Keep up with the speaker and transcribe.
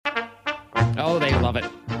Oh, they love it.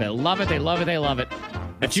 They love it. They love it. They love it.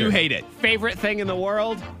 But you hate it. Favorite thing in the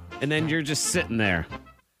world, and then you're just sitting there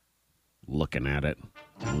looking at it.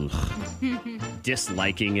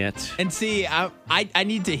 Disliking it. And see, I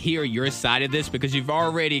need to hear your side of this because you've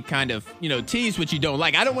already kind of, teased what you don't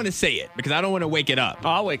like. I don't want to say it because I don't want to wake it up. Oh,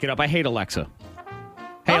 I'll wake it up. I hate Alexa.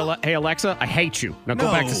 Hey, Alexa, I hate you. Now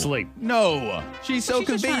go back to sleep. No. She's so She's just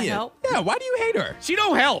trying to convenient. help. Yeah, why do you hate her? She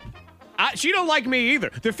don't help. She don't like me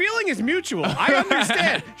either. The feeling is mutual. I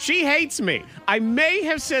understand. She hates me. I may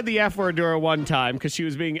have said the F word to her one time because she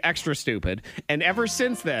was being extra stupid. And ever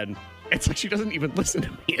since then, it's like she doesn't even listen to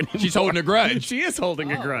me anymore. She's holding a grudge. She is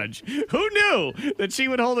holding a grudge. Who knew that she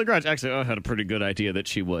would hold a grudge? Actually, I had a pretty good idea that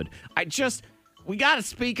she would. We got a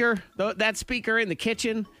speaker, that speaker in the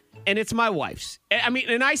kitchen, and it's my wife's. I mean,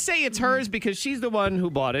 and I say it's hers because she's the one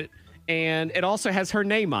who bought it. And it also has her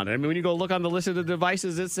name on it. I mean, when you go look on the list of the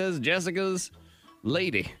devices, it says Jessica's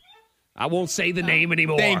lady. I won't say the name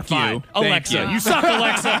anymore. Thank Fine. you. Alexa, Thank you. you suck,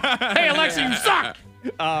 Alexa. Hey, Alexa, you suck.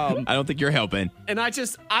 I don't think you're helping. And I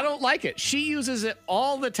don't like it. She uses it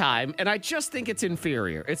all the time, and I just think it's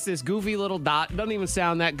inferior. It's this goofy little dot. It doesn't even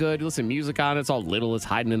sound that good. You listen to music on it. It's all little. It's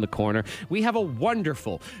hiding in the corner. We have a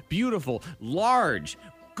wonderful, beautiful, large,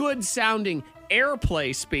 good-sounding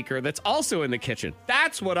AirPlay speaker that's also in the kitchen.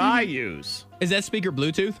 That's what I use. Is that speaker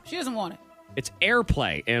Bluetooth? She doesn't want it. It's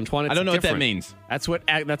AirPlay, Antoine. It's I don't know different. what that means. That's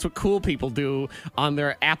what cool people do on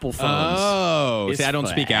their Apple phones. Oh, It's see, I don't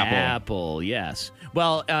for speak Apple. Apple, yes.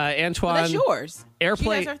 Well, Antoine. Well, that's yours.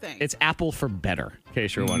 AirPlay, She does her thing. it's Apple for better, in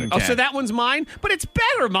case you're wondering. Okay. Oh, so that one's mine? But it's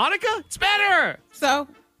better, Monica. It's better. So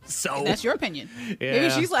So that's your opinion. Yeah. Maybe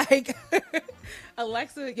she's like,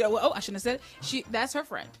 Alexa, I shouldn't have said it. That's her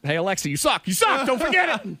friend. Hey, Alexa, you suck. You suck. Don't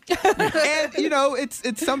forget it. And,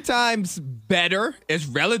 it's sometimes better. It's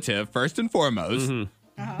relative, first and foremost.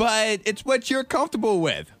 But it's what you're comfortable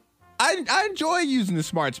with. I enjoy using the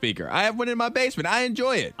smart speaker. I have one in my basement. I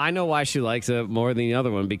enjoy it. I know why she likes it more than the other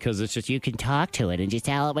one, because it's just you can talk to it and just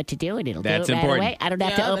tell it what to do, and it'll That's do it right important. away. I don't have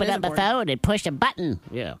Yeah, to that open is up my important. phone and push a button.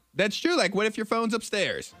 Yeah. That's true. Like, what if your phone's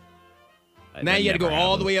upstairs? Now That you got to go never all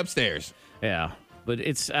the happens. way upstairs. Yeah, but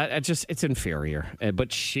it's it's inferior.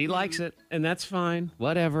 But she likes it, and that's fine.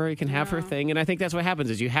 Whatever, you can have her thing. And I think that's what happens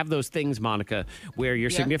is you have those things, Monica, where your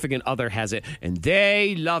significant other has it, and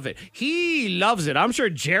they love it. He loves it. I'm sure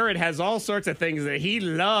Jared has all sorts of things that he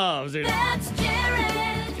loves. That's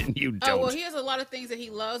Jared. And you don't. Oh, well, he has a lot of things that he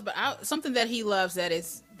loves, but something that he loves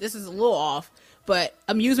this is a little off, but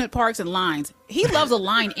amusement parks and lines. He loves a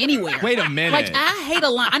line anywhere. Wait a minute. Like, I hate a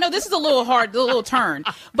line. I know this is a little hard, a little turn,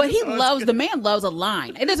 but the man loves a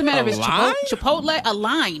line. It doesn't matter if it's line? Chipotle, a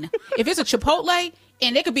line. If it's a Chipotle,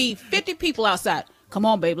 and there could be 50 people outside. Come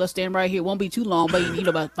on, babe, let's stand right here. It won't be too long, but you need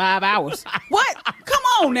about 5 hours. What? Come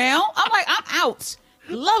on now. I'm like, I'm out.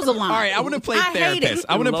 Loves a line. All right, I want to play I hate therapist. it.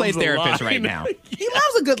 I want to play Loves a therapist line. right now. He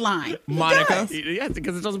loves a good line. He Monica? does. Yeah,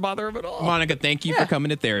 because it doesn't bother him at all. Monica, thank you for coming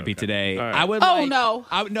to therapy today. All right. I would Oh, like, no.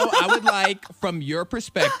 I would like, from your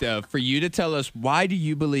perspective, for you to tell us, why do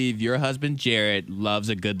you believe your husband Jared loves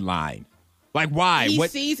a good line? Like, why? He What?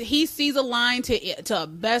 sees a line to a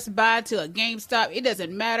Best Buy, to a GameStop. It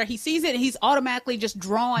doesn't matter. He sees it and he's automatically just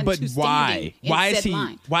drawn But to why? standing in Why is said he?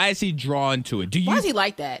 line. Why is he drawn to it? Do you? Why is he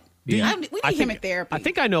like that? Yeah. We need him in therapy. I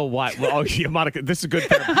think I know why. Well, oh, yeah, Monica, this is good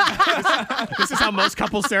therapy. This is how most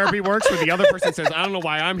couples therapy works, where the other person says, I don't know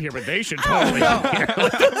why I'm here, but they should totally be here.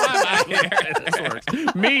 Like, that's how I'm here. This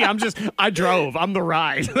works. Me, I drove. I'm the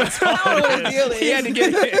ride. That's all it is. deal He had to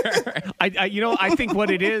get here. I think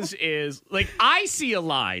what it is like, I see a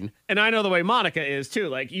line, and I know the way Monica is too.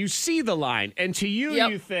 Like, you see the line, and to you,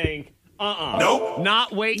 Yep. you think, nope,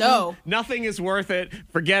 not waiting. No. Nothing is worth it.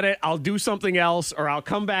 Forget it. I'll do something else, or I'll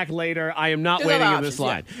come back later. I am not There's waiting other in this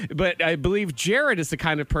line. options, But I believe Jared is the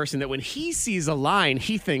kind of person that when he sees a line,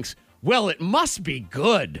 he thinks, well, it must be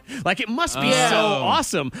good. Like, it must be so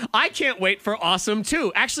awesome. I can't wait for awesome,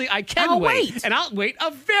 too. Actually, I can I'll wait. wait. And I'll wait a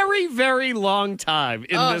very, very long time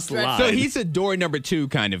in this dreadful. line. So he's a door number 2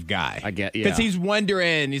 kind of guy. I get- yeah. Because he's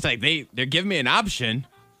wondering. He's like, they're giving me an option.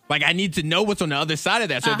 Like, I need to know what's on the other side of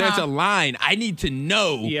that. So if there's a line, I need to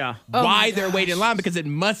know Yeah. Oh why my they're gosh. waiting in line, because it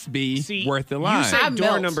must be See, worth the line. You say I door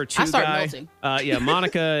melt. number 2 I start guy. melting. Yeah,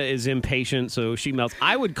 Monica is impatient, so she melts.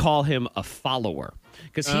 I would call him a follower,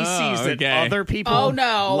 because he sees that okay. other people Oh,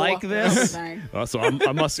 no. like this. Sorry. So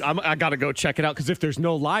I got to go check it out, because if there's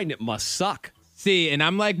no line, it must suck. See, and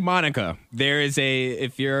I'm like Monica.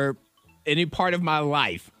 If you're any part of my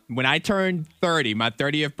life, when I turned 30, my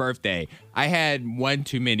 30th birthday, I had one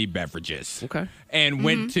too many beverages. Okay. And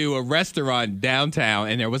went to a restaurant downtown,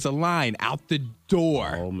 and there was a line out the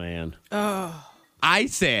door. Oh man, I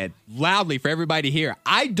said loudly for everybody to hear,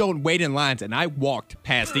 I don't wait in lines, and I walked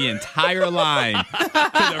past the entire line to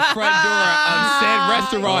the front door of said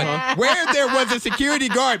restaurant where there was a security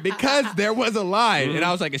guard because there was a line. And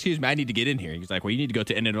I was like, excuse me, I need to get in here. He's like, well, you need to go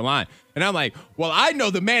to the end of the line. And I'm like, well, I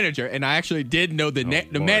know the manager, and I actually did know the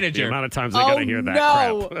manager. The amount of times I got to hear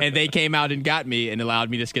that crap. And they came out and got me and allowed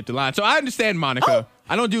me to skip the line. So I understand, Monica.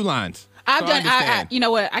 I don't do lines. I've So done. understand. You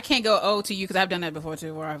know what? I can't go to you because I've done that before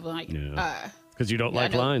too, where I've like. Because you don't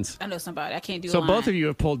like I know, lines. I know somebody. I can't do. So a line. both of you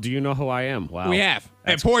have pulled. Do you know who I am? Wow. We have.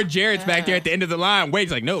 And poor Jared's back there at the end of the line.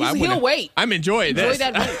 Wade's like, no, I He'll wouldn't. wait. I'm enjoying Enjoy this.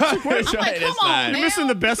 that wait. I'm like, come on, You're now. missing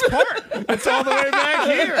the best part. It's all the way back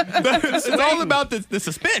here. It's all about the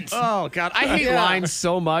suspense. Oh, God. I hate lines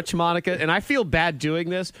so much, Monica, and I feel bad doing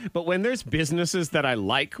this, but when there's businesses that I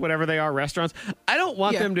like, whatever they are, restaurants, I don't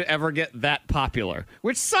want them to ever get that popular,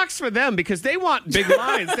 which sucks for them because they want big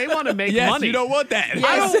lines. They want to make Yes, money. you don't want that.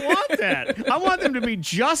 I don't want that. I want them to be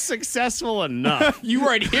just successful enough. You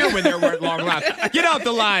weren't here when there weren't long lines. Get out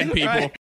the line, people. Right.